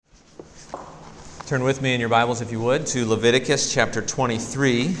Turn with me in your Bibles, if you would, to Leviticus chapter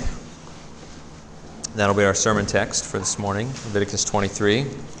 23. That'll be our sermon text for this morning, Leviticus 23.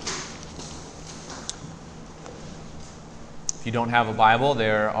 If you don't have a Bible,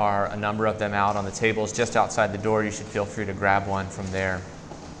 there are a number of them out on the tables just outside the door. You should feel free to grab one from there.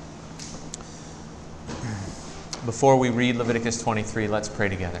 Before we read Leviticus 23, let's pray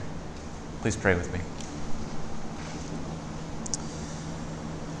together. Please pray with me.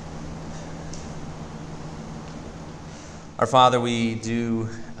 Our Father, we do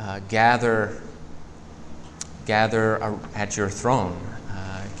gather at your throne,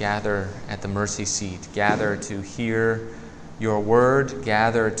 gather at the mercy seat, gather to hear your word,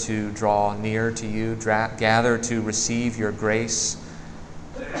 gather to draw near to you, gather to receive your grace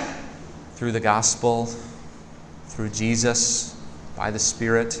through the gospel, through Jesus, by the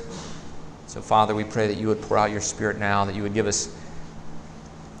Spirit. So, Father, we pray that you would pour out your Spirit now, that you would give us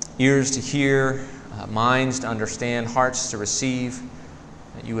ears to hear, minds to understand, hearts to receive,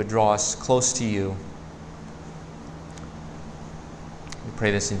 that you would draw us close to you. We pray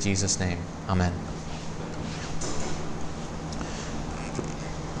this in Jesus' name. Amen.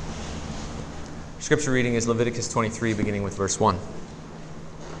 Scripture reading is Leviticus 23, beginning with verse 1.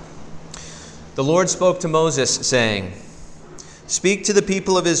 The Lord spoke to Moses, saying, "Speak to the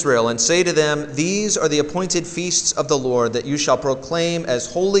people of Israel and say to them, these are the appointed feasts of the Lord that you shall proclaim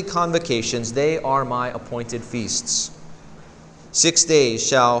as holy convocations. They are my appointed feasts. 6 days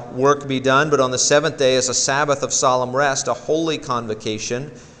shall work be done, but on the seventh day is a Sabbath of solemn rest, a holy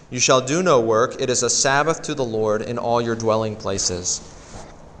convocation. You shall do no work. It is a Sabbath to the Lord in all your dwelling places.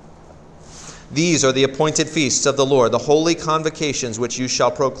 These are the appointed feasts of the Lord, the holy convocations which you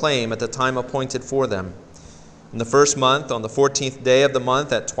shall proclaim at the time appointed for them. In the first month, on the 14th day of the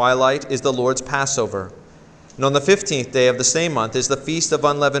month at twilight, is the Lord's Passover. And on the 15th day of the same month is the feast of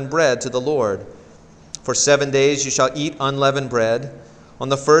unleavened bread to the Lord. For 7 days you shall eat unleavened bread. On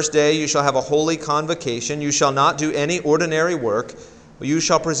the first day you shall have a holy convocation. You shall not do any ordinary work, but you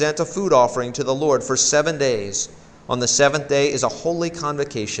shall present a food offering to the Lord for 7 days. On the seventh day is a holy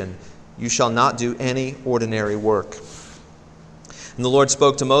convocation. You shall not do any ordinary work." And the Lord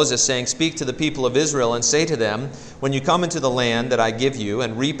spoke to Moses, saying, "Speak to the people of Israel and say to them, when you come into the land that I give you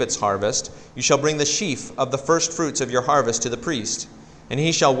and reap its harvest, you shall bring the sheaf of the first fruits of your harvest to the priest. And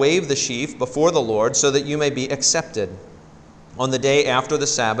he shall wave the sheaf before the Lord so that you may be accepted. On the day after the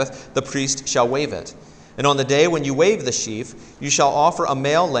Sabbath, the priest shall wave it. And on the day when you wave the sheaf, you shall offer a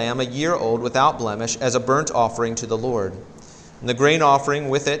male lamb 1 year old without blemish as a burnt offering to the Lord. And the grain offering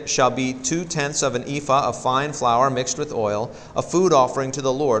with it shall be 2/10 of an ephah of fine flour mixed with oil, a food offering to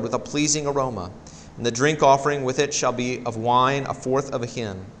the Lord with a pleasing aroma. And the drink offering with it shall be of wine 1/4 of a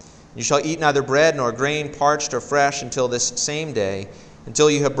hin. You shall eat neither bread nor grain parched or fresh until this same day,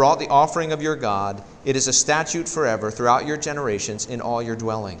 until you have brought the offering of your God. It is a statute forever throughout your generations in all your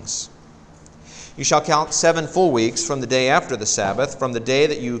dwellings. You shall count 7 full weeks from the day after the Sabbath, from the day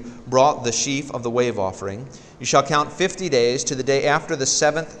that you brought the sheaf of the wave offering. You shall count 50 days to the day after the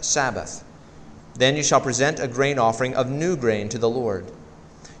 7th Sabbath. Then you shall present a grain offering of new grain to the Lord.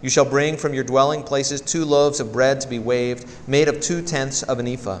 You shall bring from your dwelling places 2 loaves of bread to be waved, made of 2/10 of an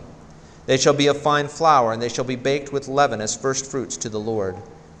ephah. They shall be of fine flour, and they shall be baked with leaven as first fruits to the Lord.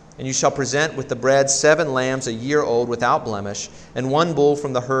 And you shall present with the bread 7 lambs 1 year old without blemish, and 1 bull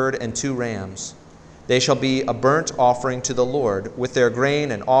from the herd, and 2 rams. They shall be a burnt offering to the Lord, with their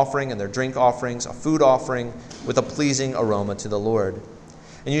grain and offering and their drink offerings, a food offering with a pleasing aroma to the Lord.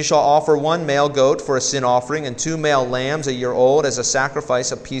 And you shall offer 1 male goat for a sin offering, and 2 male lambs 1 year old as a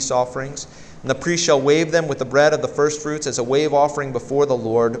sacrifice of peace offerings. And the priest shall wave them with the bread of the first fruits as a wave offering before the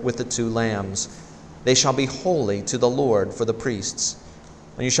Lord with the 2 lambs. They shall be holy to the Lord for the priests.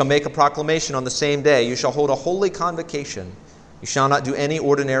 And you shall make a proclamation on the same day. You shall hold a holy convocation. You shall not do any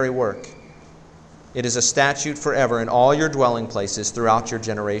ordinary work. It is a statute forever in all your dwelling places throughout your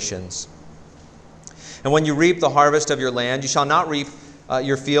generations. And when you reap the harvest of your land, you shall not reap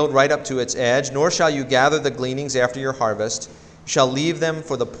your field right up to its edge, nor shall you gather the gleanings after your harvest. You shall leave them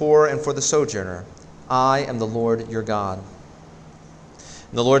for the poor and for the sojourner. I am the Lord your God."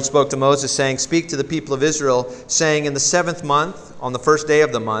 And the Lord spoke to Moses, saying, "Speak to the people of Israel, saying, in the 7th month, on the first day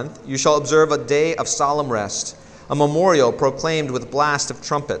of the month, you shall observe a day of solemn rest, a memorial proclaimed with blast of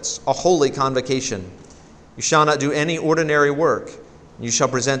trumpets, a holy convocation. You shall not do any ordinary work. You shall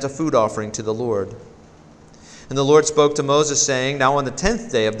present a food offering to the Lord." And the Lord spoke to Moses, saying, "Now on the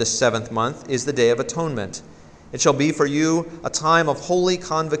 10th day of this 7th month is the Day of Atonement. It shall be for you a time of holy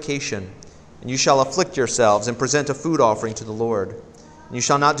convocation, and you shall afflict yourselves and present a food offering to the Lord. And you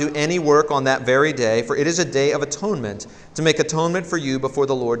shall not do any work on that very day, for it is a day of atonement, to make atonement for you before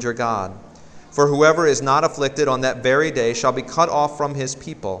the Lord your God. For whoever is not afflicted on that very day shall be cut off from his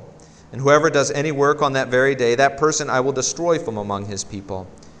people. And whoever does any work on that very day, that person I will destroy from among his people.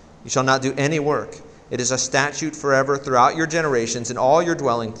 You shall not do any work. It is a statute forever throughout your generations in all your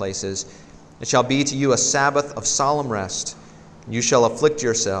dwelling places. It shall be to you a Sabbath of solemn rest. You shall afflict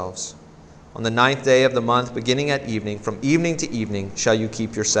yourselves. On the 9th day of the month, beginning at evening, from evening to evening, shall you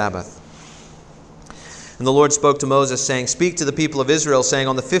keep your Sabbath. And the Lord spoke to Moses, saying, Speak to the people of Israel, saying,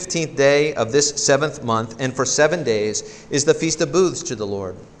 On the 15th day of this 7th month, and for 7 days, is the Feast of Booths to the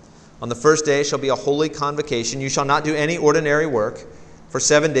Lord. On the first day shall be a holy convocation. You shall not do any ordinary work. For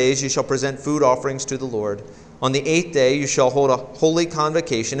 7 days you shall present food offerings to the Lord. On the 8th day you shall hold a holy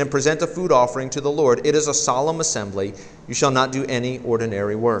convocation and present a food offering to the Lord. It is a solemn assembly. You shall not do any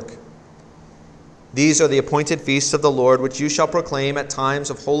ordinary work. These are the appointed feasts of the Lord, which you shall proclaim at times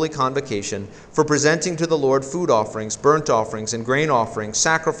of holy convocation, for presenting to the Lord food offerings, burnt offerings, and grain offerings,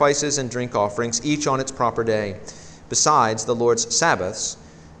 sacrifices and drink offerings, each on its proper day, besides the Lord's Sabbaths,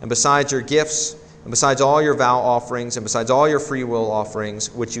 and besides your gifts, and besides all your vow offerings, and besides all your freewill offerings,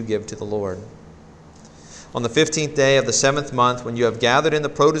 which you give to the Lord. On the 15th day of the 7th month, when you have gathered in the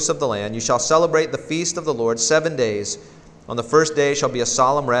produce of the land, you shall celebrate the feast of the Lord 7 days. On the first day shall be a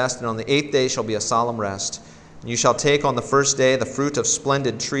solemn rest, and on the 8th day shall be a solemn rest. And you shall take on the first day the fruit of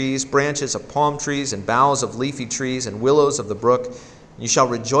splendid trees, branches of palm trees, and boughs of leafy trees, and willows of the brook. And you shall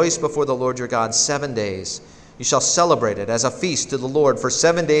rejoice before the Lord your God 7 days. You shall celebrate it as a feast to the Lord for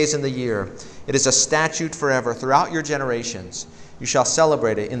 7 days in the year. It is a statute forever throughout your generations. You shall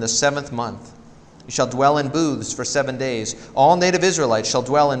celebrate it in the 7th month. You shall dwell in booths for 7 days. All native Israelites shall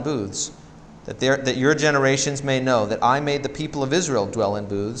dwell in booths, that your generations may know that I made the people of Israel dwell in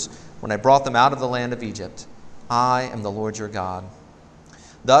booths when I brought them out of the land of Egypt. I am the Lord your God.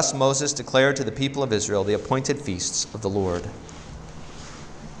 Thus Moses declared to the people of Israel the appointed feasts of the Lord.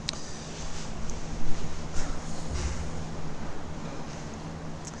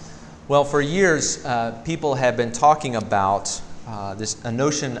 Well, for years, people have been talking about a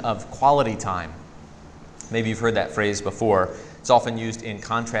notion of quality time. Maybe you've heard that phrase before. It's often used in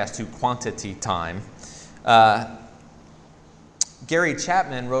contrast to quantity time. Gary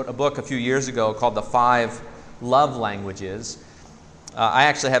Chapman wrote a book a few years ago called The 5 Love Languages. I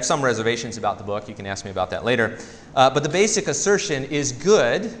actually have some reservations about the book. You can ask me about that later. But the basic assertion is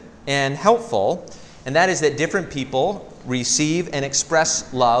good and helpful, and that is that different people receive and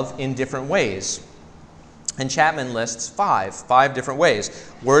express love in different ways. And Chapman lists five different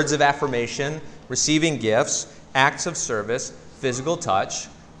ways: words of affirmation, receiving gifts, acts of service, physical touch,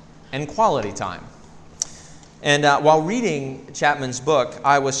 and quality time. And while reading Chapman's book,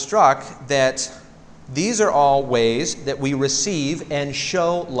 I was struck that these are all ways that we receive and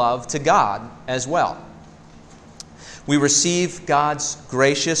show love to God as well. We receive God's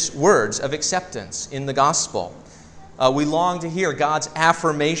gracious words of acceptance in the gospel. We long to hear God's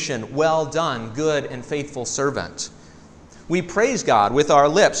affirmation, "Well done, good and faithful servant." We praise God with our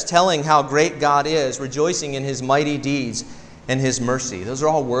lips, telling how great God is, rejoicing in His mighty deeds and His mercy. Those are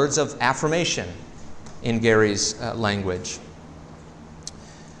all words of affirmation in Gary's language.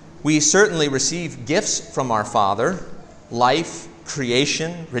 We certainly receive gifts from our Father: life,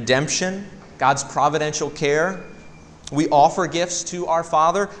 creation, redemption, God's providential care. We offer gifts to our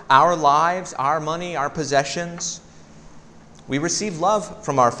Father: our lives, our money, our possessions. We receive love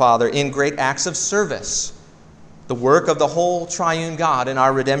from our Father in great acts of service, the work of the whole triune God in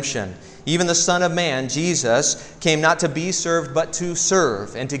our redemption. Even the Son of Man, Jesus, came not to be served, but to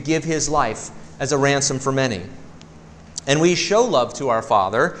serve and to give His life as a ransom for many. And we show love to our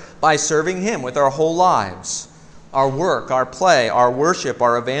Father by serving Him with our whole lives. Our work, our play, our worship,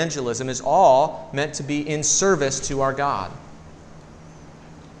 our evangelism is all meant to be in service to our God.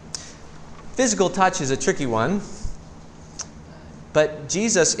 Physical touch is a tricky one. But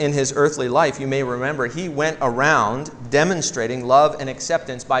Jesus, in His earthly life, you may remember, He went around demonstrating love and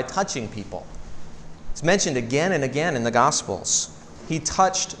acceptance by touching people. It's mentioned again and again in the Gospels. He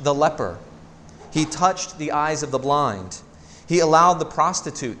touched the leper. He touched the eyes of the blind. He allowed the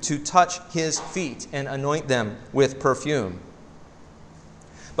prostitute to touch His feet and anoint them with perfume.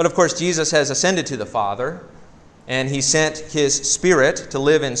 But of course, Jesus has ascended to the Father, and He sent His Spirit to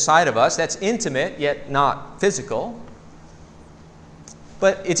live inside of us. That's intimate, yet not physical.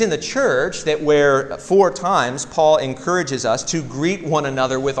 But it's in the church that where 4 times Paul encourages us to greet one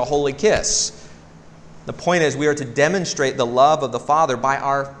another with a holy kiss. The point is, we are to demonstrate the love of the Father by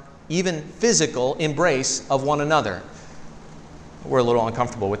our even physical embrace of one another. We're a little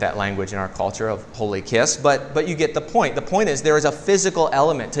uncomfortable with that language in our culture of holy kiss, but you get the point. The point is, there is a physical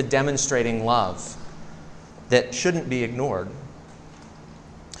element to demonstrating love that shouldn't be ignored.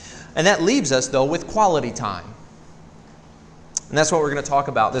 And that leaves us, though, with quality time. And that's what we're going to talk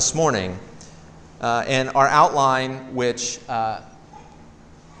about this morning. And our outline, which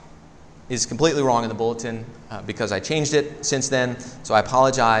is completely wrong in the bulletin because I changed it since then, so I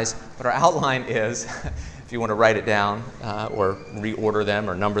apologize. But our outline is, if you want to write it down or reorder them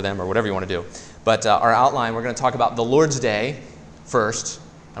or number them or whatever you want to do. But our outline, we're going to talk about the Lord's Day first.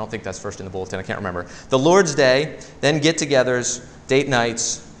 I don't think that's first in the bulletin. I can't remember. The Lord's Day, then get-togethers, date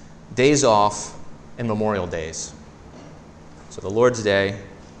nights, days off, and Memorial Days. So the Lord's Day,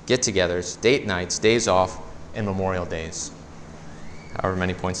 get-togethers, date nights, days off, and Memorial Days. However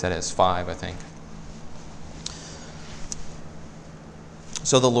many points that is. 5, I think.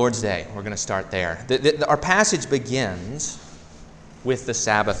 So the Lord's Day, we're going to start there. Our passage begins with the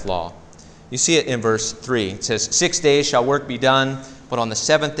Sabbath law. You see it in verse 3. It says, 6 days shall work be done, but on the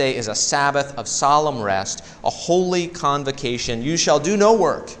seventh day is a Sabbath of solemn rest, a holy convocation. You shall do no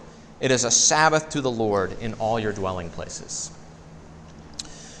work. It is a Sabbath to the Lord in all your dwelling places.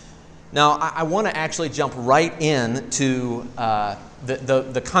 Now, I want to actually jump right into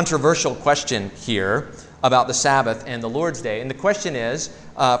the controversial question here about the Sabbath and the Lord's Day. And the question is,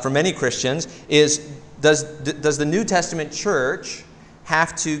 for many Christians, is does the New Testament church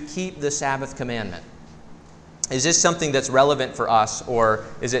have to keep the Sabbath commandment? Is this something that's relevant for us, or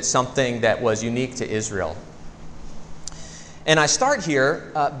is it something that was unique to Israel? And I start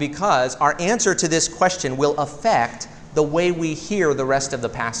here because our answer to this question will affect the way we hear the rest of the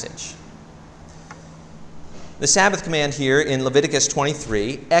passage. The Sabbath command here in Leviticus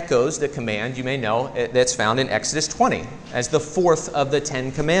 23 echoes the command, you may know, that's found in Exodus 20 as the fourth of the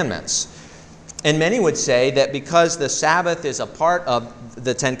 10 commandments. And many would say that because the Sabbath is a part of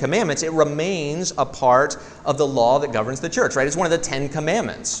the 10 commandments, it remains a part of the law that governs the church, right? It's one of the 10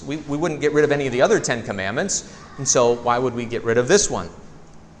 commandments. We wouldn't get rid of any of the other 10 commandments, and so why would we get rid of this one?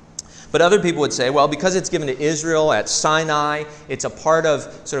 But other people would say, well, because it's given to Israel at Sinai, it's a part of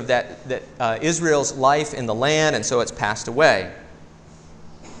sort of that Israel's life in the land, and so it's passed away.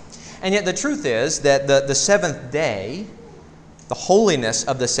 And yet the truth is that the seventh day, the holiness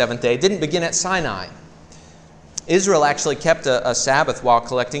of the seventh day, didn't begin at Sinai. Israel actually kept a Sabbath while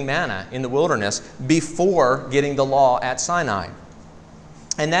collecting manna in the wilderness before getting the law at Sinai.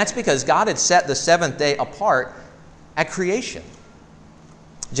 And that's because God had set the seventh day apart at creation.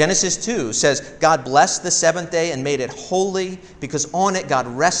 Genesis 2 says, God blessed the seventh day and made it holy because on it God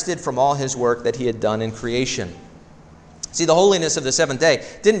rested from all his work that he had done in creation. See, the holiness of the seventh day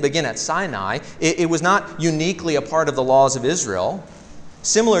didn't begin at Sinai. It was not uniquely a part of the laws of Israel.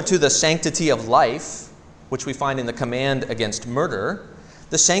 Similar to the sanctity of life, which we find in the command against murder,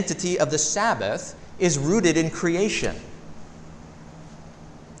 the sanctity of the Sabbath is rooted in creation.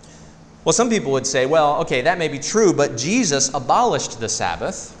 Well, some people would say, well, okay, that may be true, but Jesus abolished the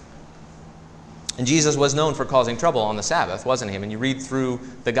Sabbath. And Jesus was known for causing trouble on the Sabbath, wasn't he? And you read through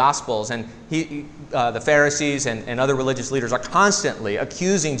the Gospels, and the Pharisees and other religious leaders are constantly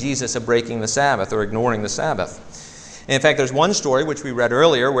accusing Jesus of breaking the Sabbath or ignoring the Sabbath. And in fact, there's one story which we read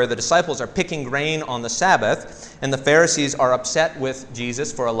earlier where the disciples are picking grain on the Sabbath, and the Pharisees are upset with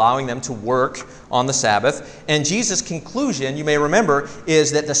Jesus for allowing them to work on the Sabbath. And Jesus' conclusion, you may remember,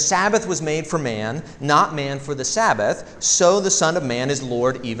 is that the Sabbath was made for man, not man for the Sabbath, so the Son of Man is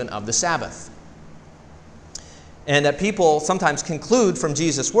Lord even of the Sabbath. And that people sometimes conclude from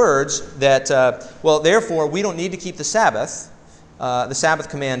Jesus' words that, therefore, we don't need to keep the Sabbath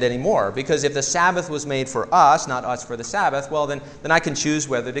command anymore. Because if the Sabbath was made for us, not us for the Sabbath, well, then I can choose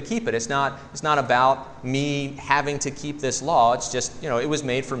whether to keep it. It's not about me having to keep this law. It's just, it was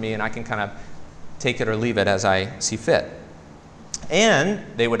made for me, and I can kind of take it or leave it as I see fit. And,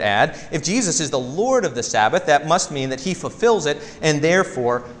 they would add, if Jesus is the Lord of the Sabbath, that must mean that he fulfills it, and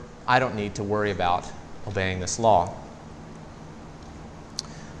therefore, I don't need to worry about obeying this law.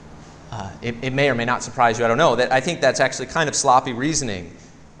 It may or may not surprise you, I don't know, that I think that's actually kind of sloppy reasoning.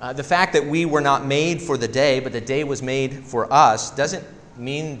 The fact that we were not made for the day, but the day was made for us, doesn't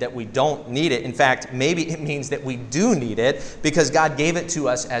mean that we don't need it. In fact, maybe it means that we do need it because God gave it to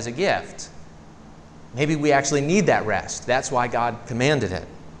us as a gift. Maybe we actually need that rest. That's why God commanded it.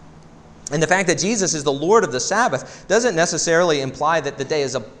 And the fact that Jesus is the Lord of the Sabbath doesn't necessarily imply that the day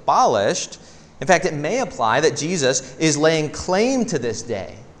is abolished. In fact, it may imply that Jesus is laying claim to this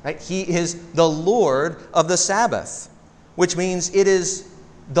day. Right? He is the Lord of the Sabbath, which means it is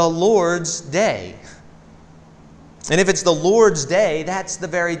the Lord's day. And if it's the Lord's day, that's the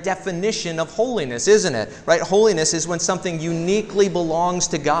very definition of holiness, isn't it? Right? Holiness is when something uniquely belongs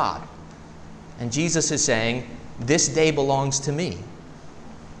to God. And Jesus is saying, this day belongs to me.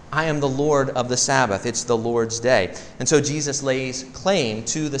 I am the Lord of the Sabbath. It's the Lord's day. And so Jesus lays claim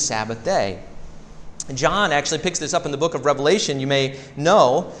to the Sabbath day. John actually picks this up in the book of Revelation. You may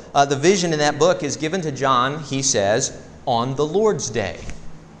know the vision in that book is given to John, he says, on the Lord's day.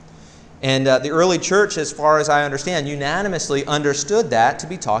 And the early church, as far as I understand, unanimously understood that to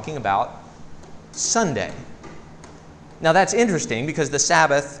be talking about Sunday. Now that's interesting because the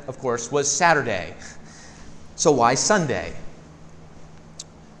Sabbath, of course, was Saturday. So why Sunday?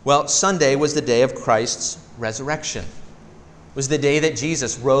 Well, Sunday was the day of Christ's resurrection. It was the day that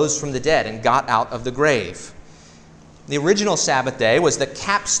Jesus rose from the dead and got out of the grave. The original Sabbath day was the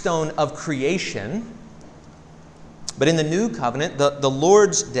capstone of creation. But in the new covenant, the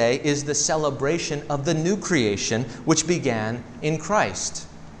Lord's day is the celebration of the new creation which began in Christ.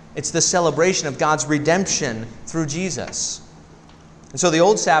 It's the celebration of God's redemption through Jesus. And so the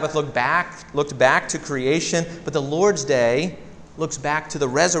old Sabbath looked back to creation, but the Lord's day looks back to the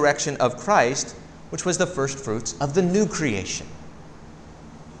resurrection of Christ, which was the first fruits of the new creation.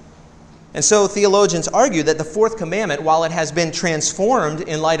 And so theologians argue that the fourth commandment, while it has been transformed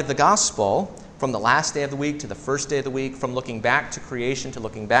in light of the gospel, from the last day of the week to the first day of the week, from looking back to creation to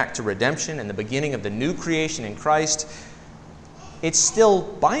looking back to redemption and the beginning of the new creation in Christ, it's still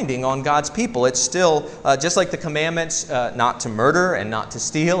binding on God's people. It's still, just like the commandments not to murder and not to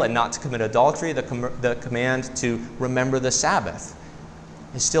steal and not to commit adultery, the command to remember the Sabbath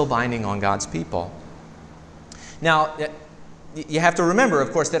is still binding on God's people. Now, you have to remember,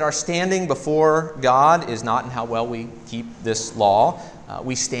 of course, that our standing before God is not in how well we keep this law.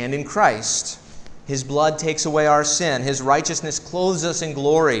 We stand in Christ. His blood takes away our sin. His righteousness clothes us in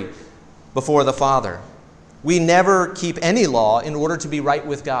glory before the Father. We never keep any law in order to be right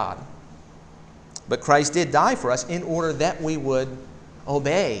with God. But Christ did die for us in order that we would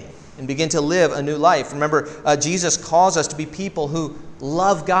obey and begin to live a new life. Remember, Jesus calls us to be people who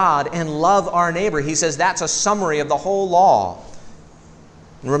love God and love our neighbor. He says that's a summary of the whole law.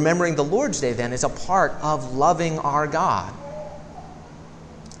 And remembering the Lord's Day, then, is a part of loving our God.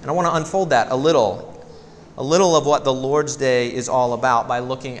 And I want to unfold that a little of what the Lord's Day is all about by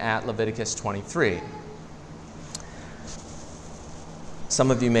looking at Leviticus 23. Some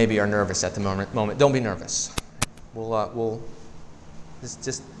of you maybe are nervous at the moment. Don't be nervous. We'll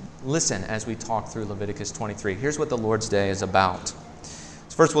just listen as we talk through Leviticus 23. Here's what the Lord's Day is about.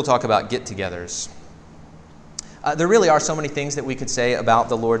 So first we'll talk about get-togethers. There really are so many things that we could say about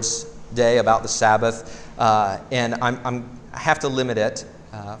the Lord's Day, about the Sabbath, and I have to limit it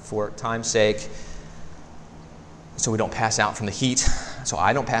for time's sake so we don't pass out from the heat, so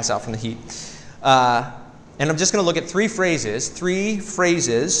I don't pass out from the heat. And I'm just going to look at three phrases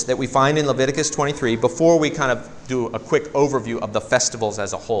that we find in Leviticus 23 before we kind of do a quick overview of the festivals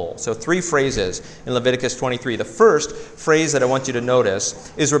as a whole. So 3 phrases in Leviticus 23. The first phrase that I want you to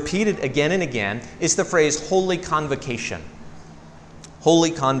notice is repeated again and again. It's the phrase holy convocation.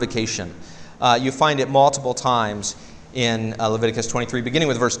 Holy convocation. You find it multiple times in Leviticus 23, beginning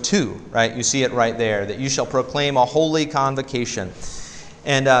with verse 2, right? You see it right there, that you shall proclaim a holy convocation.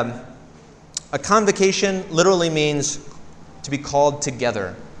 And a convocation literally means to be called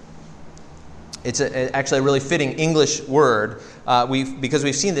together. It's actually a really fitting English word because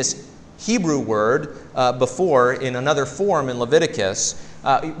we've seen this Hebrew word before in another form in Leviticus.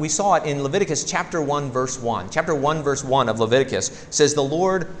 We saw it in Leviticus chapter 1, verse 1. Chapter 1, verse 1 of Leviticus says, the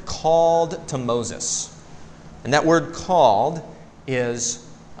Lord called to Moses. And that word called is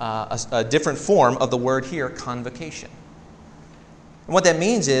a different form of the word here, convocation. And what that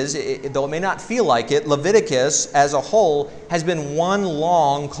means is, though it may not feel like it, Leviticus as a whole has been one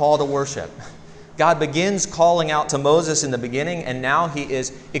long call to worship. God begins calling out to Moses in the beginning, and now he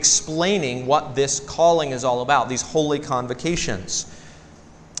is explaining what this calling is all about, these holy convocations.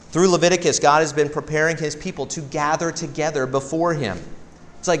 Through Leviticus, God has been preparing his people to gather together before him.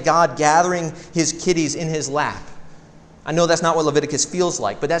 It's like God gathering his kiddies in his lap. I know that's not what Leviticus feels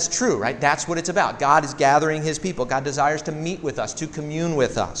like, but that's true, right? That's what it's about. God is gathering his people. God desires to meet with us, to commune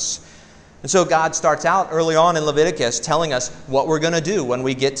with us. And so God starts out early on in Leviticus telling us what we're going to do when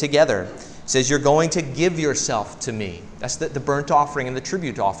we get together. He says, you're going to give yourself to me. That's the burnt offering and the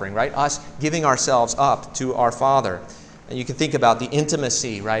tribute offering, right? Us giving ourselves up to our Father. And you can think about the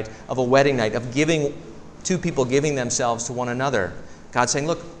intimacy, right, of a wedding night, of giving two people giving themselves to one another. God's saying,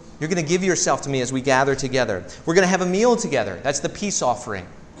 look, you're going to give yourself to me as we gather together. We're going to have a meal together. That's the peace offering.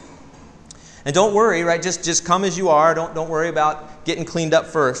 And don't worry, right? Just come as you are. Don't worry about getting cleaned up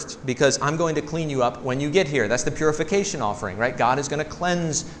first, because I'm going to clean you up when you get here. That's the purification offering, right? God is going to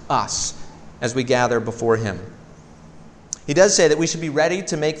cleanse us as we gather before him. He does say that we should be ready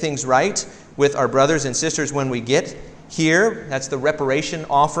to make things right with our brothers and sisters when we get Here, that's the reparation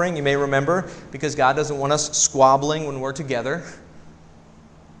offering, you may remember, because God doesn't want us squabbling when we're together.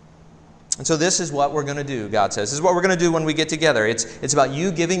 And so this is what we're going to do, God says. This is what we're going to do when we get together. It's about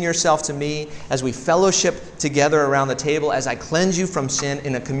you giving yourself to me as we fellowship together around the table, as I cleanse you from sin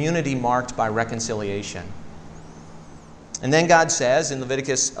in a community marked by reconciliation. And then God says in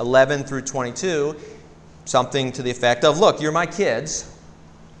Leviticus 11 through 22, something to the effect of, look, you're my kids,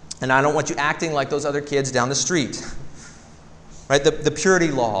 and I don't want you acting like those other kids down the street. Right? The purity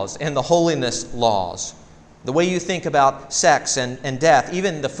laws and the holiness laws. The way you think about sex and death,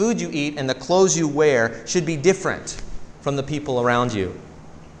 even the food you eat and the clothes you wear should be different from the people around you.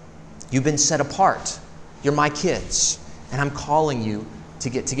 You've been set apart. You're my kids, and I'm calling you to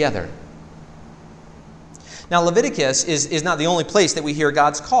get together. Now, Leviticus is not the only place that we hear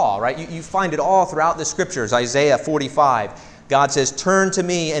God's call, right? You find it all throughout the Scriptures. Isaiah 45, God says, "Turn to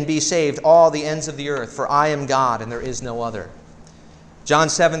me and be saved, all the ends of the earth, for I am God and there is no other." John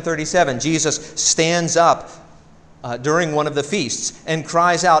 7:37, Jesus stands up during one of the feasts and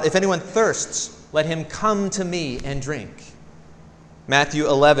cries out, "If anyone thirsts, let him come to me and drink." Matthew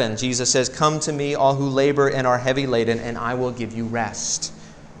 11, Jesus says, "Come to me, all who labor and are heavy laden, and I will give you rest."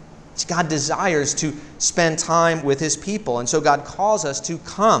 God desires to spend time with His people, and so God calls us to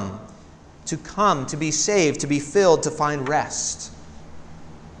come, to be saved, to be filled, to find rest.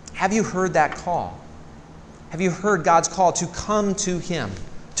 Have you heard that call? Have you heard God's call to come to Him,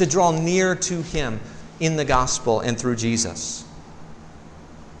 to draw near to Him in the gospel and through Jesus?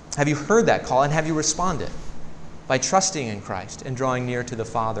 Have you heard that call, and have you responded by trusting in Christ and drawing near to the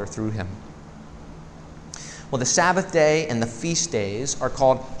Father through Him? Well, the Sabbath day and the feast days are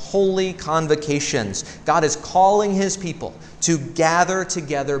called holy convocations. God is calling His people to gather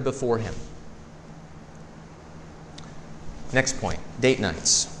together before Him. Next point, date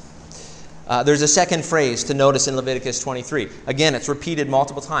nights. There's a second phrase to notice in Leviticus 23. Again, it's repeated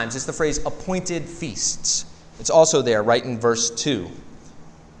multiple times. It's the phrase appointed feasts. It's also there right in verse 2.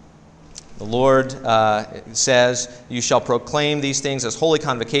 The Lord says, "You shall proclaim these things as holy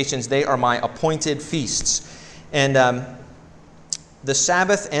convocations. They are my appointed feasts." And the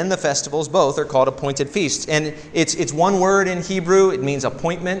Sabbath and the festivals both are called appointed feasts. And it's one word in Hebrew. It means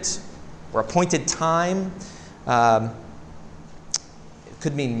appointment or appointed time. It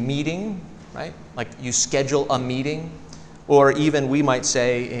could mean meeting, right? Like you schedule a meeting. Or even we might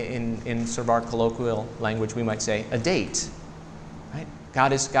say, in sort of our colloquial language, we might say a date. Right?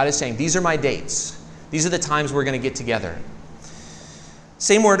 God is saying, these are my dates. These are the times we're going to get together.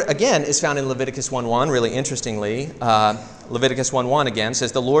 Same word, again, is found in Leviticus 1:1, really interestingly. Leviticus 1:1 again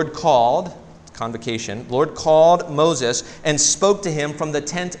says, the Lord called, convocation, Lord called Moses and spoke to him from the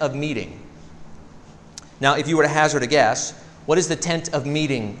tent of meeting. Now, if you were to hazard a guess, what is the tent of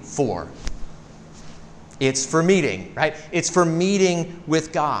meeting for? It's for meeting, right? It's for meeting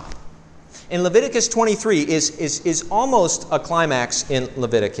with God. In Leviticus 23 is almost a climax in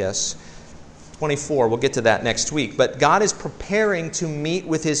Leviticus 24. We'll get to that next week. But God is preparing to meet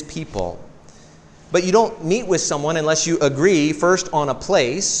with His people. But you don't meet with someone unless you agree first on a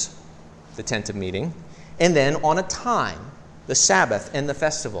place, the tent of meeting, and then on a time, the Sabbath and the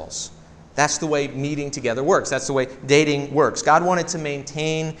festivals. That's the way meeting together works. That's the way dating works. God wanted to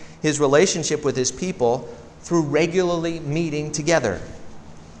maintain His relationship with His people through regularly meeting together.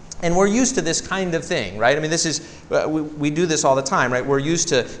 And we're used to this kind of thing, right? I mean, this is, we do this all the time, right? We're used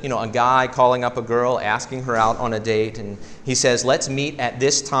to, a guy calling up a girl, asking her out on a date, and he says, let's meet at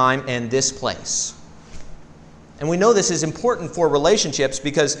this time and this place. And we know this is important for relationships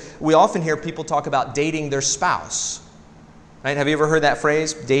because we often hear people talk about dating their spouse. Right? Have you ever heard that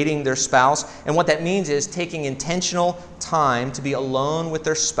phrase, dating their spouse? And what that means is taking intentional time to be alone with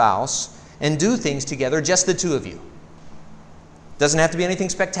their spouse and do things together, just the two of you. Doesn't have to be anything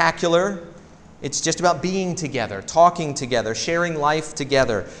spectacular. It's just about being together, talking together, sharing life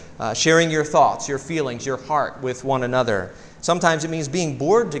together, sharing your thoughts, your feelings, your heart with one another. Sometimes it means being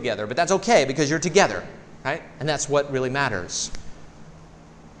bored together, but that's okay because you're together, right? And that's what really matters.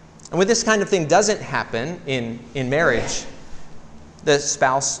 And when this kind of thing doesn't happen in marriage, the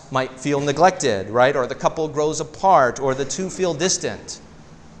spouse might feel neglected, right? Or the couple grows apart, or the two feel distant.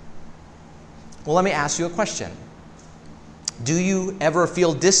 Well, let me ask you a question. Do you ever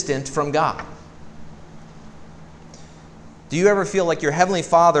feel distant from God? Do you ever feel like your Heavenly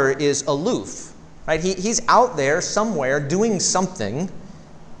Father is aloof? Right? He's out there somewhere doing something,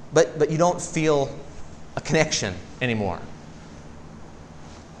 but you don't feel a connection anymore.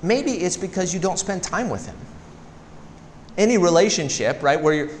 Maybe it's because you don't spend time with Him. Any relationship, right,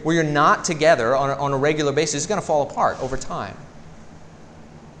 where you're not together on a regular basis is going to fall apart over time.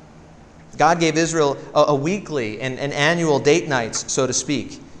 God gave Israel a weekly and annual date nights, so to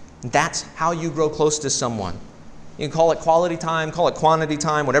speak. That's how you grow close to someone. You can call it quality time, call it quantity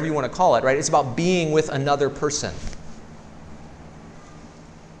time, whatever you want to call it, right? It's about being with another person.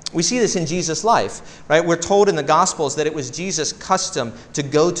 We see this in Jesus' life, right? We're told in the Gospels that it was Jesus' custom to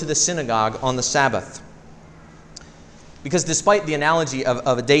go to the synagogue on the Sabbath. Because despite the analogy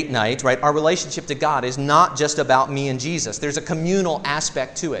of a date night, right, our relationship to God is not just about me and Jesus. There's a communal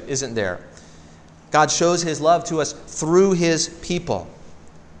aspect to it, isn't there? God shows his love to us through his people.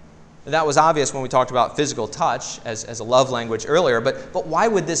 That was obvious when we talked about physical touch as a love language earlier, but why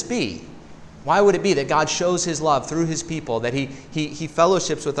would this be? Why would it be that God shows his love through his people, that he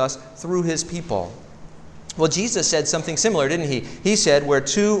fellowships with us through his people? Well, Jesus said something similar, didn't he? He said, where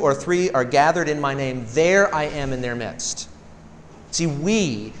 2 or 3 are gathered in my name, there I am in their midst. See,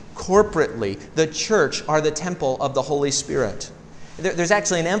 we, corporately, the church, are the temple of the Holy Spirit. There's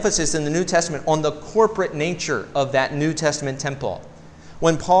actually an emphasis in the New Testament on the corporate nature of that New Testament temple.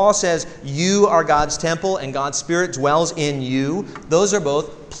 When Paul says, you are God's temple and God's Spirit dwells in you, those are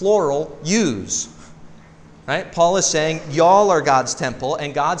both plural yous. Right? Paul is saying, y'all are God's temple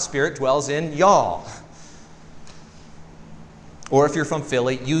and God's Spirit dwells in y'all. Or if you're from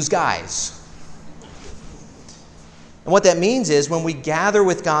Philly, use guys. And what that means is when we gather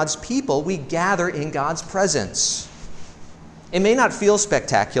with God's people, we gather in God's presence. It may not feel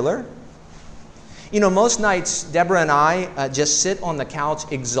spectacular. You know, most nights, Deborah and I just sit on the couch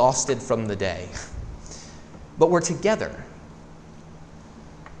exhausted from the day. But we're together.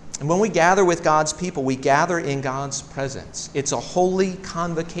 And when we gather with God's people, we gather in God's presence. It's a holy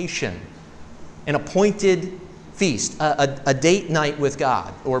convocation, an appointed feast, a date night with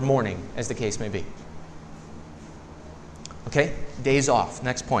God, or morning, as the case may be. Okay, days off.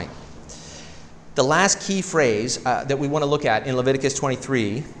 Next point. The last key phrase that we want to look at in Leviticus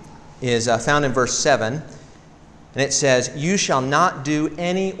 23 is found in verse 7. And it says, you shall not do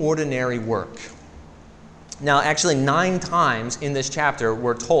any ordinary work. Now, actually, 9 times in this chapter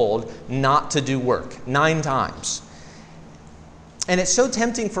we're told not to do work. 9 times. And it's so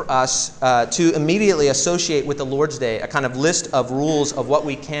tempting for us to immediately associate with the Lord's Day a kind of list of rules of what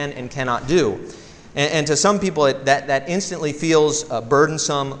we can and cannot do. And to some people, that instantly feels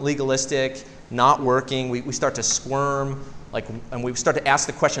burdensome, legalistic, not working. We start to squirm, and we start to ask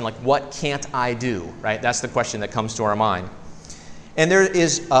the question, what can't I do? Right? That's the question that comes to our mind. And there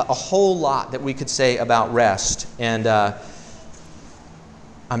is a whole lot that we could say about rest. And I'm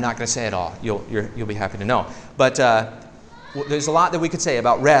not going to say it all. You'll be happy to know. But there's a lot that we could say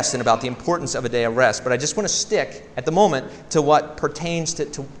about rest and about the importance of a day of rest, but I just want to stick at the moment to what pertains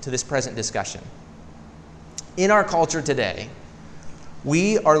to this present discussion. In our culture today,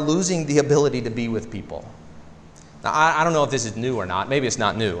 we are losing the ability to be with people. Now, I don't know if this is new or not. Maybe it's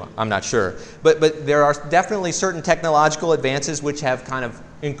not new. I'm not sure. But there are definitely certain technological advances which have kind of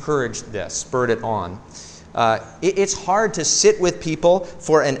encouraged this, spurred it on. It's hard to sit with people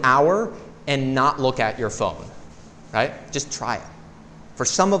for an hour and not look at your phone. Right? Just try it. For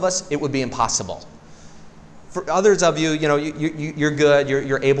some of us, it would be impossible. For others of you, you're good.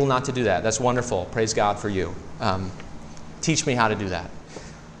 You're able not to do that. That's wonderful. Praise God for you. Teach me how to do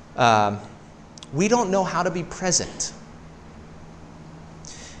that. We don't know how to be present.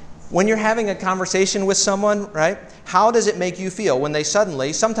 When you're having a conversation with someone, right? How does it make you feel when they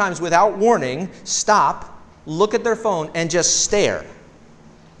suddenly, sometimes without warning, stop, look at their phone, and just stare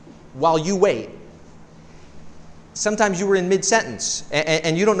while you wait? Sometimes you were in mid-sentence,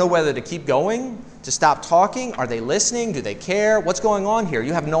 and you don't know whether to keep going, to stop talking. Are they listening? Do they care? What's going on here?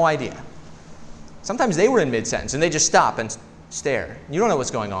 You have no idea. Sometimes they were in mid-sentence, and they just stop and stare. You don't know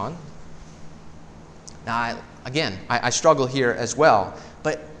what's going on. Now, I struggle here as well.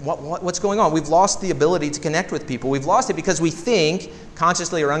 But what's going on? We've lost the ability to connect with people. We've lost it because we think,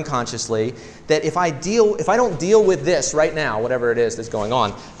 consciously or unconsciously, that if I don't deal with this right now, whatever it is that's going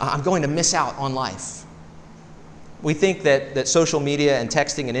on, I'm going to miss out on life. We think that social media and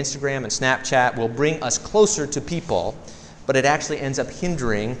texting and Instagram and Snapchat will bring us closer to people, but it actually ends up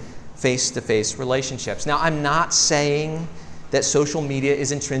hindering face-to-face relationships. Now, I'm not saying that social media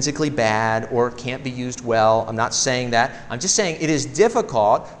is intrinsically bad or can't be used well. I'm not saying that. I'm just saying it is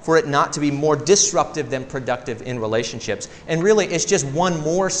difficult for it not to be more disruptive than productive in relationships. And really, it's just one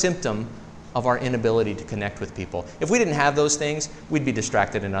more symptom of our inability to connect with people. If we didn't have those things, we'd be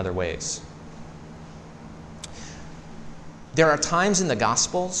distracted in other ways. There are times in the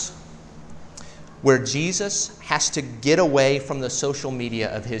Gospels where Jesus has to get away from the social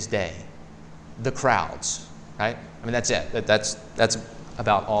media of his day, the crowds, right? I mean, that's it. That's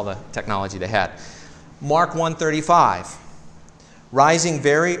about all the technology they had. Mark 1:35, Rising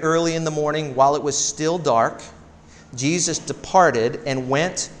very early in the morning while it was still dark, Jesus departed and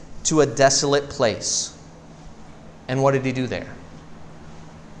went to a desolate place. And what did he do there?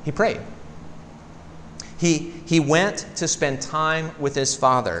 He prayed. He went to spend time with his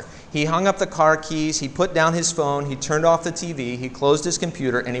Father. He hung up the car keys, he put down his phone, he turned off the TV, he closed his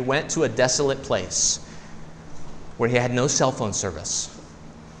computer, and he went to a desolate place where he had no cell phone service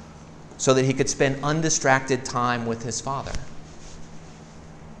so that he could spend undistracted time with his Father.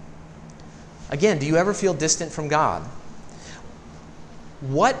 Again, do you ever feel distant from God?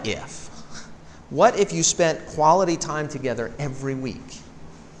 What if you spent quality time together every week?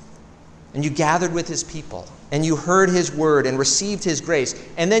 And you gathered with his people, and you heard his word and received his grace,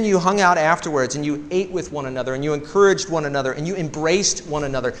 and then you hung out afterwards, and you ate with one another, and you encouraged one another, and you embraced one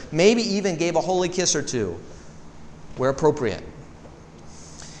another, maybe even gave a holy kiss or two, where appropriate.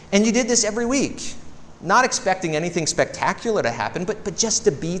 And you did this every week, not expecting anything spectacular to happen, but just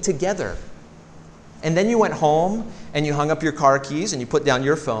to be together. And then you went home and you hung up your car keys and you put down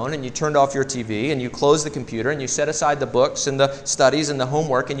your phone and you turned off your TV and you closed the computer and you set aside the books and the studies and the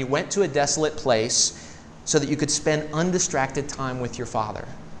homework and you went to a desolate place so that you could spend undistracted time with your Father,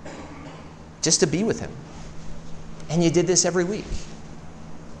 just to be with him. And you did this every week.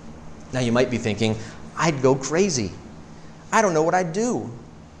 Now you might be thinking, I'd go crazy. I don't know what I'd do.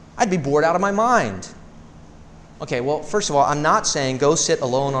 I'd be bored out of my mind. Okay, well, first of all, I'm not saying go sit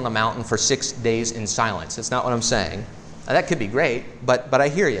alone on a mountain for 6 days in silence. That's not what I'm saying. Now, that could be great, but I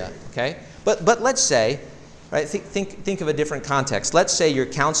hear you, okay? But let's say, right, think of a different context. Let's say you're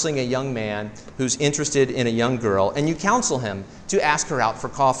counseling a young man who's interested in a young girl, and you counsel him to ask her out for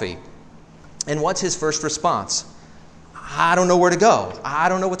coffee. And what's his first response? I don't know where to go. I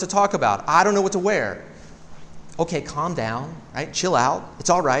don't know what to talk about. I don't know what to wear. Okay, calm down, right? Chill out.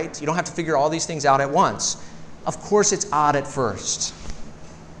 It's all right. You don't have to figure all these things out at once. Of course it's odd at first.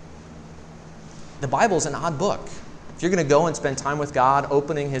 The Bible's an odd book. If you're going to go and spend time with God,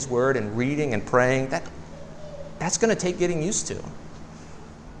 opening his word and reading and praying, that's going to take getting used to.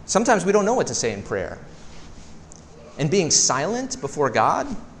 Sometimes we don't know what to say in prayer. And being silent before God,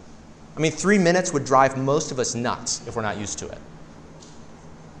 3 minutes would drive most of us nuts if we're not used to it.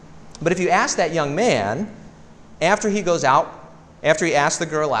 But if you ask that young man, after he goes out, after he asks the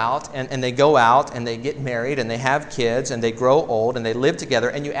girl out, and they go out, and they get married, and they have kids, and they grow old, and they live together,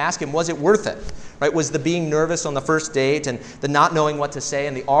 and you ask him, was it worth it? Right? Was the being nervous on the first date, and the not knowing what to say,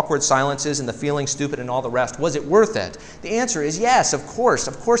 and the awkward silences, and the feeling stupid, and all the rest, was it worth it? The answer is yes, of course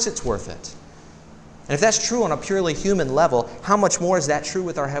it's worth it. And if that's true on a purely human level, how much more is that true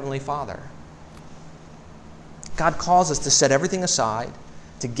with our Heavenly Father? God calls us to set everything aside,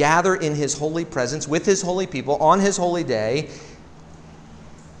 to gather in his holy presence with his holy people on his holy day,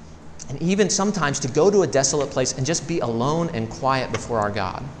 and even sometimes to go to a desolate place and just be alone and quiet before our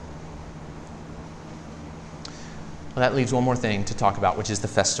God. Well, that leaves one more thing to talk about, which is the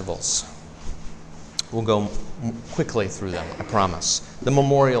festivals. We'll go quickly through them, I promise. The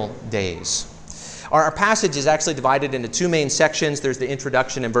memorial days. Our passage is actually divided into two main sections. There's the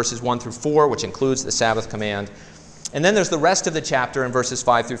introduction in verses 1 through 4, which includes the Sabbath command. And then there's the rest of the chapter in verses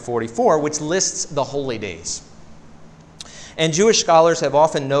 5 through 44, which lists the holy days. And Jewish scholars have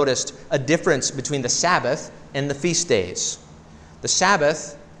often noticed a difference between the Sabbath and the feast days. The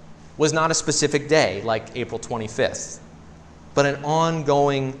Sabbath was not a specific day, like April 25th, but an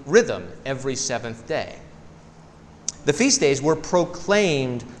ongoing rhythm every seventh day. The feast days were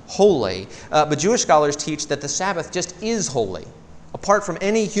proclaimed holy, but Jewish scholars teach that the Sabbath just is holy, apart from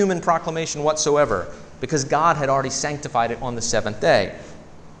any human proclamation whatsoever, because God had already sanctified it on the seventh day.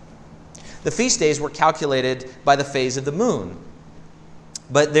 The feast days were calculated by the phase of the moon.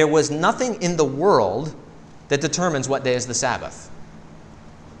 But there was nothing in the world that determines what day is the Sabbath.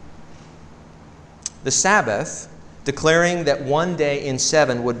 The Sabbath, declaring that one day in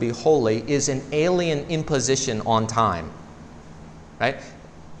 7 would be holy, is an alien imposition on time. Right?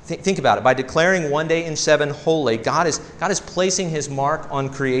 Think about it. By declaring one day in 7 holy, God is placing his mark on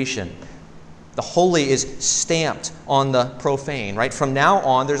creation. The holy is stamped on the profane, right? From now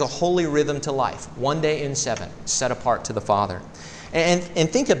on, there's a holy rhythm to life. One day in 7, set apart to the Father. And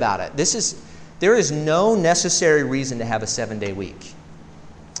think about it. There is no necessary reason to have a 7-day week.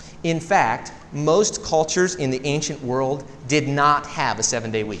 In fact, most cultures in the ancient world did not have a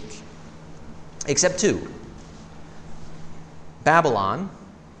 7-day week, except 2. Babylon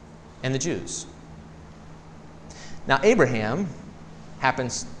and the Jews. Now, Abraham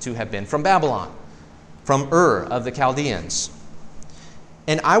happens to have been from Babylon, from Ur of the Chaldeans.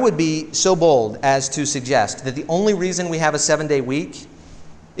 And I would be so bold as to suggest that the only reason we have a 7-day week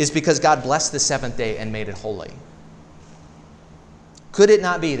is because God blessed the 7th day and made it holy. Could it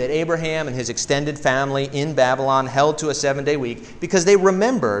not be that Abraham and his extended family in Babylon held to a 7-day week because they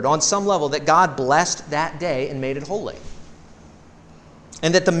remembered on some level that God blessed that day and made it holy?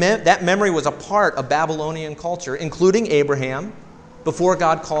 And that that memory was a part of Babylonian culture, including Abraham, before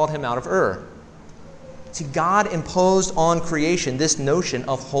God called him out of Ur. See, God imposed on creation this notion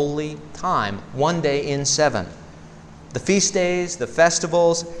of holy time, 1 day in 7. The feast days, the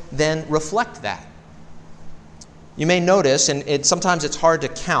festivals, then reflect that. You may notice, and sometimes it's hard to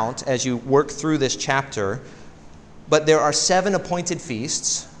count as you work through this chapter, but there are 7 appointed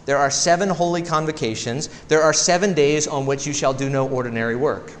feasts, there are 7 holy convocations, there are 7 days on which you shall do no ordinary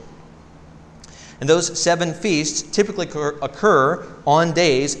work. And those 7 feasts typically occur on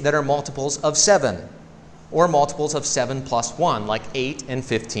days that are multiples of 7, or multiples of 7 plus 1, like 8 and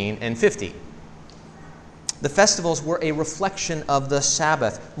 15 and 50. The festivals were a reflection of the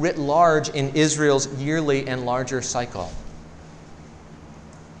Sabbath, writ large in Israel's yearly and larger cycle.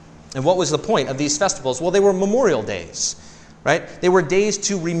 And what was the point of these festivals? Well, they were memorial days, right? They were days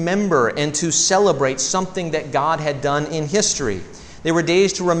to remember and to celebrate something that God had done in history. They were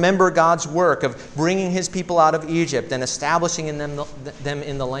days to remember God's work of bringing his people out of Egypt and establishing them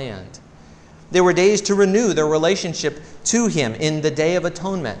in the land. They were days to renew their relationship to him in the Day of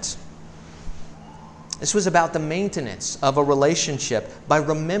Atonement. This was about the maintenance of a relationship by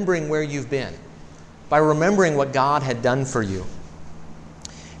remembering where you've been, by remembering what God had done for you.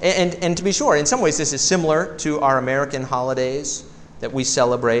 And to be sure, in some ways this is similar to our American holidays that we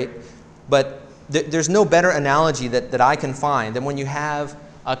celebrate, but there's no better analogy that I can find than when you have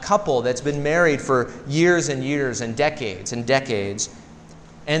a couple that's been married for years and years and decades,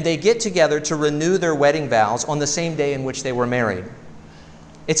 and they get together to renew their wedding vows on the same day in which they were married.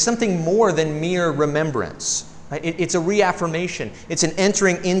 It's something more than mere remembrance. Right? It's a reaffirmation. It's an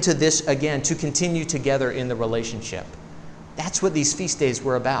entering into this again to continue together in the relationship. That's what these feast days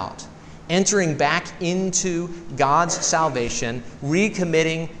were about. Entering back into God's salvation,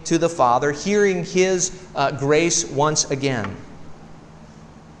 recommitting to the Father, hearing his grace once again.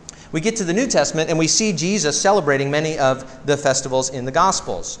 We get to the New Testament and we see Jesus celebrating many of the festivals in the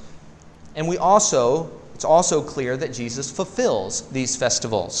Gospels. And it's also clear that Jesus fulfills these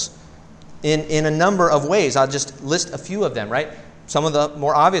festivals in a number of ways. I'll just list a few of them, right? Some of the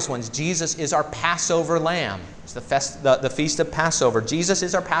more obvious ones. Jesus is our Passover lamb. It's the feast of Passover. Jesus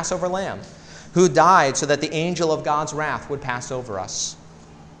is our Passover lamb who died so that the angel of God's wrath would pass over us.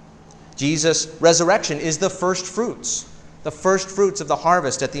 Jesus' resurrection is the first fruits of the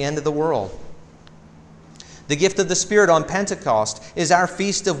harvest at the end of the world. The gift of the Spirit on Pentecost is our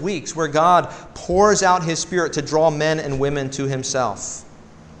Feast of Weeks, where God pours out his Spirit to draw men and women to himself.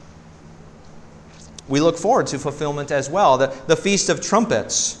 We look forward to fulfillment as well. The Feast of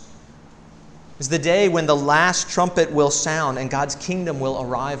Trumpets is the day when the last trumpet will sound and God's kingdom will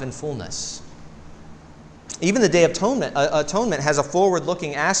arrive in fullness. Even the Day of Atonement has a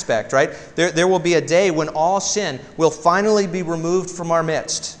forward-looking aspect, right? There will be a day when all sin will finally be removed from our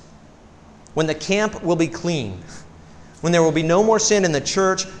midst. When the camp will be clean. When there will be no more sin in the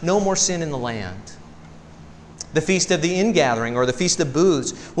church, no more sin in the land. The Feast of the Ingathering, or the Feast of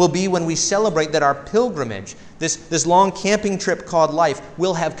Booths, will be when we celebrate that our pilgrimage, this long camping trip called life,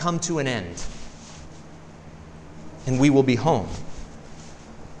 will have come to an end. And we will be home.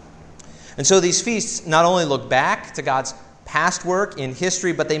 And so these feasts not only look back to God's past work in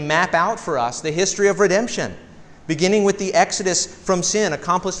history, but they map out for us the history of redemption, beginning with the exodus from sin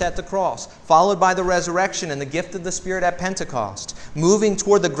accomplished at the cross, followed by the resurrection and the gift of the Spirit at Pentecost, moving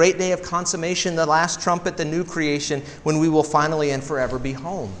toward the great day of consummation, the last trumpet, the new creation, when we will finally and forever be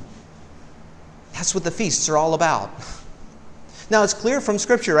home. That's what the feasts are all about. Now, it's clear from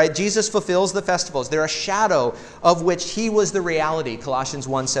Scripture, right? Jesus fulfills the festivals. They're a shadow of which he was the reality, Colossians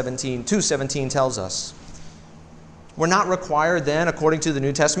 2:17 tells us. We're not required then, according to the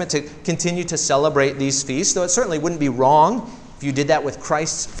New Testament, to continue to celebrate these feasts, though it certainly wouldn't be wrong if you did that with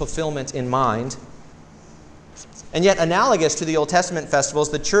Christ's fulfillment in mind. And yet, analogous to the Old Testament festivals,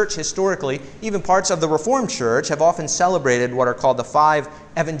 the church historically, even parts of the Reformed Church, have often celebrated what are called the 5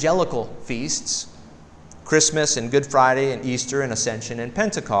 evangelical feasts, Christmas and Good Friday and Easter and Ascension and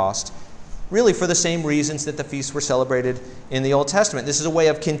Pentecost, really for the same reasons that the feasts were celebrated in the Old Testament. This is a way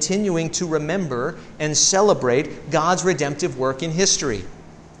of continuing to remember and celebrate God's redemptive work in history,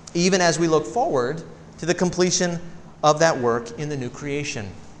 even as we look forward to the completion of that work in the new creation.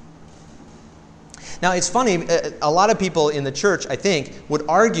 Now, it's funny, a lot of people in the church, I think, would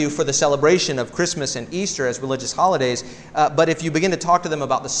argue for the celebration of Christmas and Easter as religious holidays, but if you begin to talk to them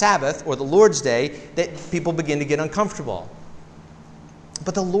about the Sabbath or the Lord's Day, that people begin to get uncomfortable.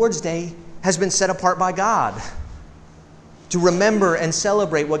 But the Lord's Day has been set apart by God. to remember and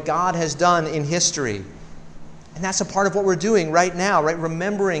celebrate what God has done in history. And that's a part of what we're doing right now, right?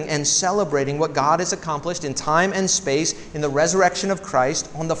 Remembering and celebrating what God has accomplished in time and space in the resurrection of Christ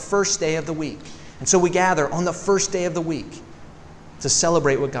on the first day of the week. And so we gather on the first day of the week to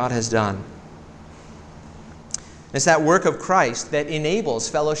celebrate what God has done. It's that work of Christ that enables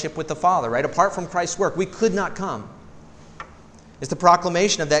fellowship with the Father, right? Apart from Christ's work, we could not come. It's the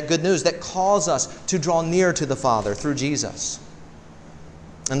proclamation of that good news that calls us to draw near to the Father through Jesus.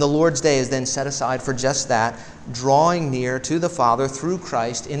 And the Lord's Day is then set aside for just that, drawing near to the Father through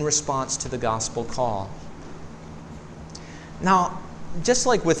Christ in response to the gospel call. Now, just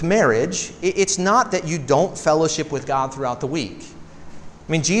like with marriage, it's not that you don't fellowship with God throughout the week.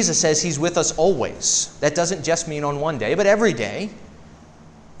 I mean, Jesus says He's with us always. That doesn't just mean on one day, but every day.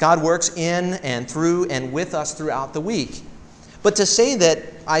 God works in and through and with us throughout the week. But to say that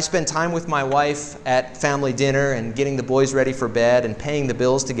I spend time with my wife at family dinner and getting the boys ready for bed and paying the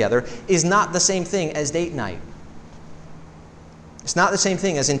bills together is not the same thing as date night. It's not the same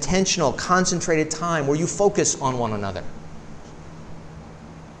thing as intentional, concentrated time where you focus on one another.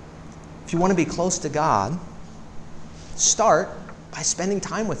 If you want to be close to God, start by spending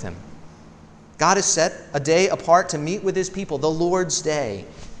time with Him. God has set a day apart to meet with His people, the Lord's Day.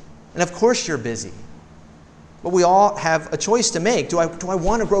 And of course you're busy. But we all have a choice to make. Do I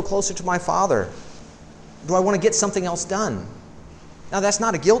want to grow closer to my Father? Do I want to get something else done? Now that's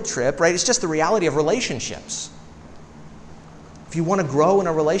not a guilt trip, right? It's just the reality of relationships. If you want to grow in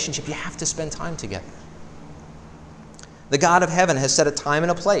a relationship, you have to spend time together. The God of heaven has set a time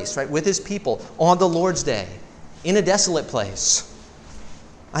and a place, right, with His people on the Lord's Day, in a desolate place.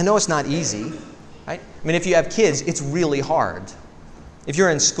 I know it's not easy, right? I mean, if you have kids, it's really hard. If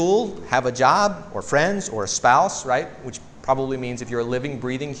you're in school, have a job, or friends, or a spouse, right, which probably means if you're a living,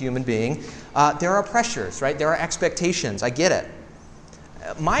 breathing human being, there are pressures, right? There are expectations. I get it.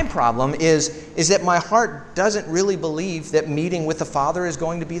 My problem is that my heart doesn't really believe that meeting with the Father is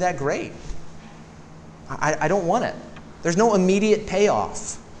going to be that great. I don't want it. There's no immediate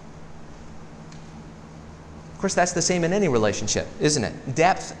payoff. Of course, that's the same in any relationship, isn't it?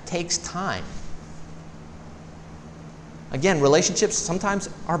 Depth takes time. Again, relationships sometimes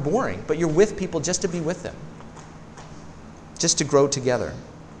are boring, but you're with people just to be with them, just to grow together.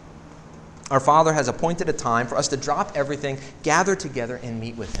 Our Father has appointed a time for us to drop everything, gather together, and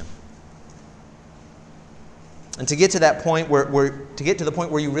meet with Him. And to get to that point to get to the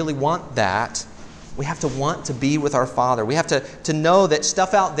point where you really want that, we have to want to be with our Father. We have to know that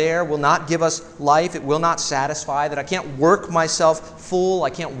stuff out there will not give us life. It will not satisfy, that I can't work myself full. I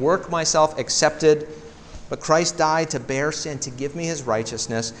can't work myself accepted. But Christ died to bear sin, to give me His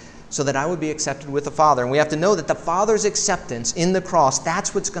righteousness, so that I would be accepted with the Father. And we have to know that the Father's acceptance in the cross,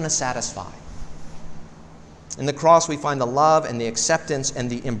 that's what's going to satisfy. In the cross, we find the love and the acceptance and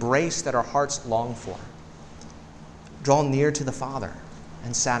the embrace that our hearts long for. Draw near to the Father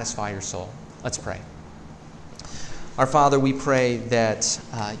and satisfy your soul. Let's pray. Our Father, we pray that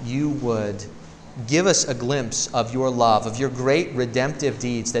you would give us a glimpse of your love, of your great redemptive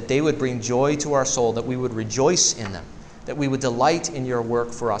deeds, that they would bring joy to our soul, that we would rejoice in them, that we would delight in your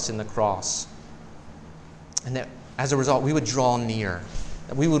work for us in the cross. And that as a result, we would draw near,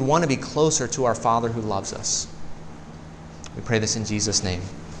 that we would want to be closer to our Father who loves us. We pray this in Jesus' name.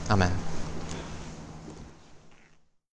 Amen.